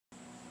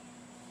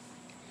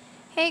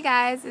Hey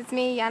guys, it's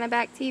me,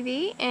 Yanaback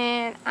TV,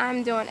 and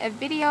I'm doing a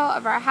video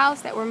of our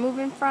house that we're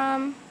moving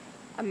from,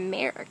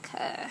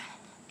 America.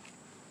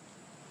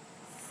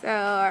 So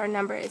our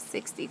number is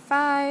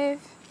 65,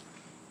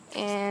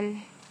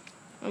 and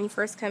when you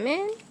first come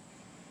in,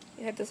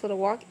 you have this little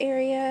walk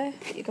area.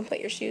 You can put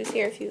your shoes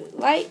here if you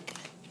like.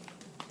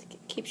 It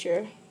keeps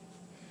your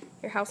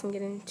house from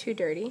getting too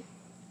dirty.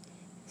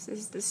 This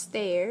is the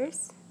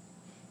stairs,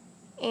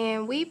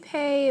 and we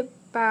pay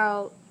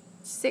about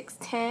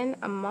 $610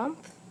 a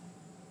month,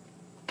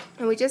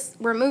 and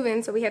we're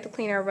moving, so we have to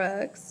clean our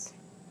rugs.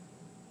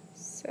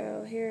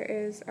 So here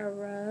is our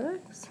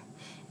rugs,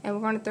 and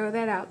we're going to throw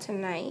that out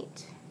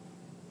tonight,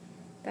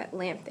 that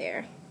lamp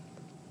there.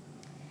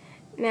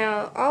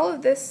 Now all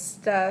of this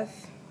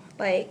stuff,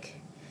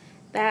 like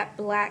that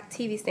black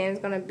TV stand,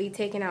 is going to be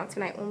taken out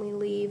tonight when we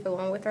leave,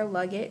 along with our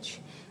luggage.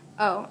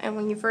 Oh, and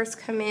when you first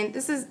come in,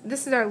 this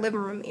is our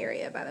living room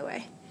area, by the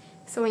way.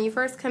 So when you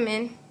first come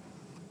in,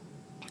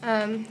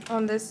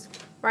 on this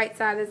right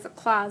side is a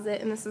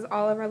closet, and this is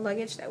all of our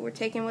luggage that we're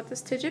taking with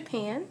us to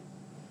Japan,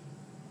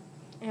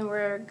 and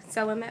we're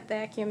selling that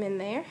vacuum in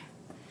there.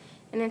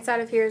 And inside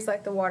of here is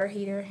like the water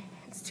heater.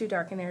 It's too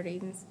dark in there to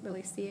even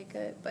really see it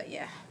good, but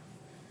yeah.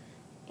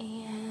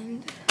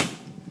 And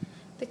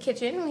the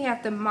kitchen, we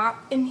have the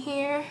mop in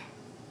here.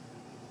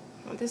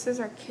 This is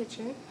our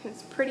kitchen.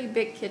 It's a pretty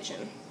big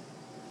kitchen.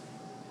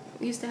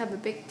 We used to have a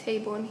big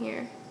table in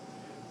here,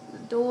 the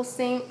dual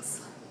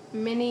sinks,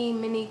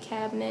 mini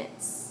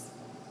cabinets,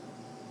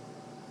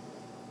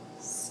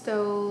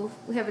 stove.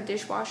 We have a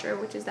dishwasher,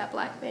 which is that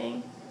black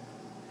thing,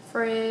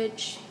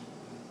 fridge.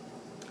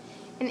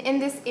 And in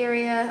this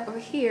area over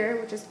here,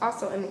 which is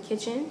also in the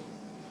kitchen,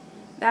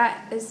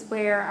 that is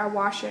where our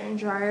washer and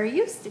dryer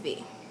used to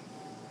be.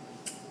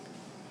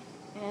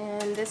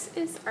 And this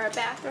is our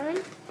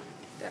bathroom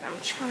that I'm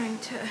trying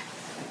to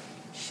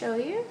show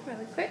you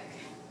really quick.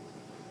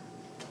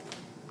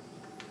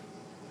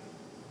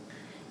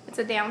 It's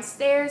a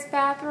downstairs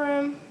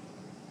bathroom.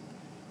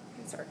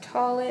 It's our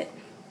toilet.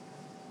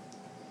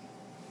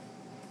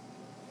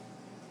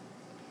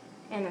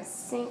 And a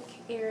sink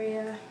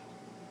area.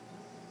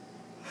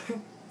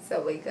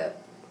 So wake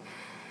up.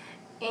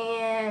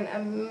 And a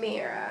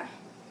mirror.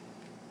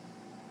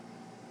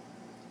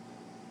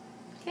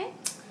 Okay.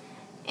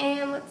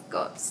 And let's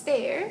go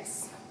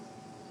upstairs.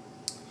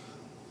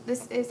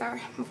 This is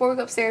before we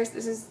go upstairs,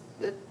 this is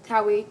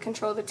how we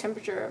control the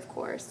temperature, of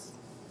course.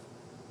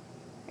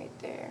 Right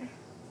there.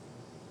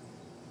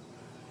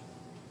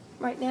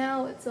 Right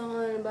now it's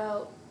on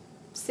about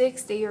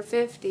 60 or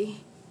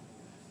 50,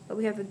 but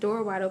we have the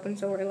door wide open,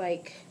 so we're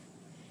like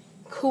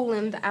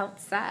cooling the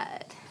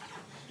outside.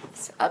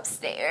 So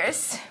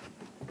upstairs,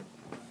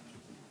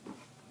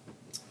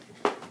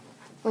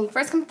 when you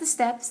first come up the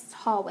steps,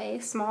 hallway,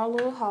 small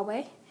little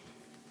hallway.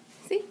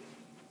 See?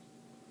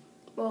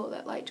 Whoa,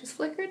 that light just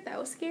flickered. That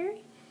was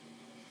scary.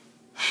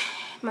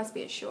 Must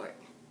be a short.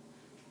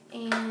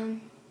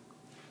 And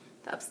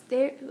the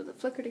upstairs, it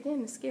flickered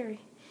again, it's scary.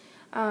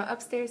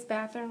 Upstairs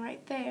bathroom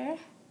right there.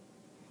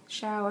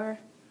 Shower.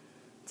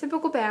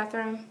 Typical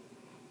bathroom.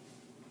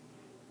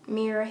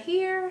 Mirror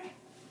here.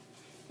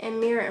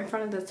 And mirror in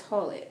front of the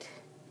toilet.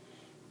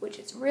 Which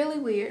is really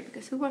weird,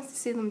 because who wants to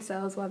see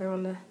themselves while they're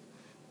on the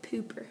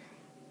pooper?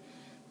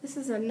 This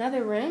is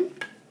another room.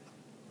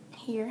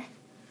 Here.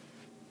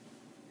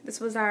 This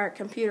was our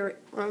computer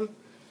room.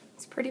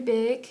 It's pretty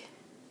big.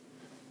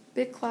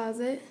 Big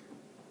closet.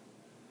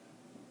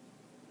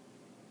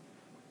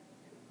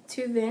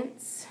 2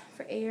 vents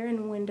for air and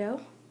a window.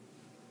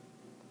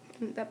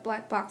 And that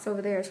black box over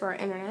there is for our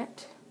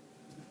internet.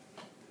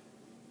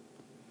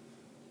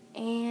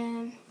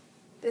 And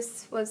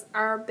this was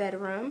our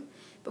bedroom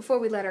before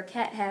we let our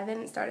cat have it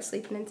and started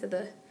sleeping into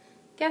the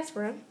guest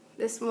room.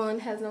 This one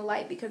has no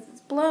light because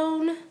it's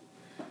blown.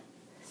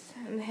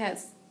 And it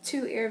has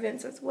 2 air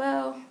vents as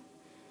well.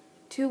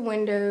 2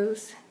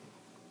 windows.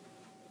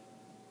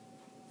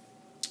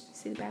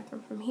 See the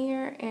bathroom from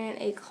here. And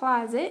a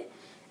closet.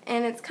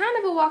 And it's kind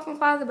of a walk-in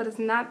closet, but it's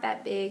not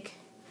that big.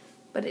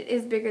 But it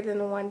is bigger than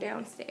the one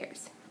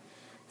downstairs.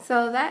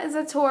 So that is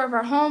a tour of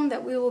our home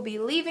that we will be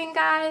leaving,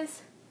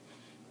 guys.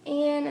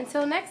 And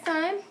until next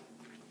time,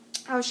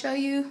 I'll show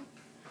you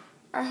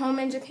our home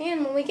in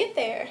Japan when we get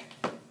there.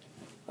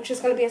 Which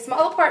is going to be a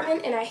small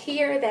apartment, and I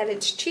hear that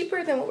it's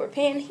cheaper than what we're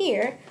paying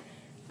here,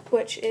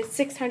 which is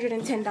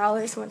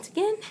 $610 once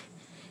again.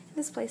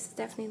 This place is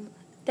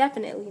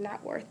definitely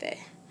not worth it.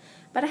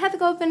 But I have to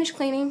go finish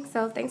cleaning,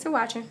 so thanks for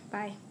watching.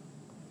 Bye.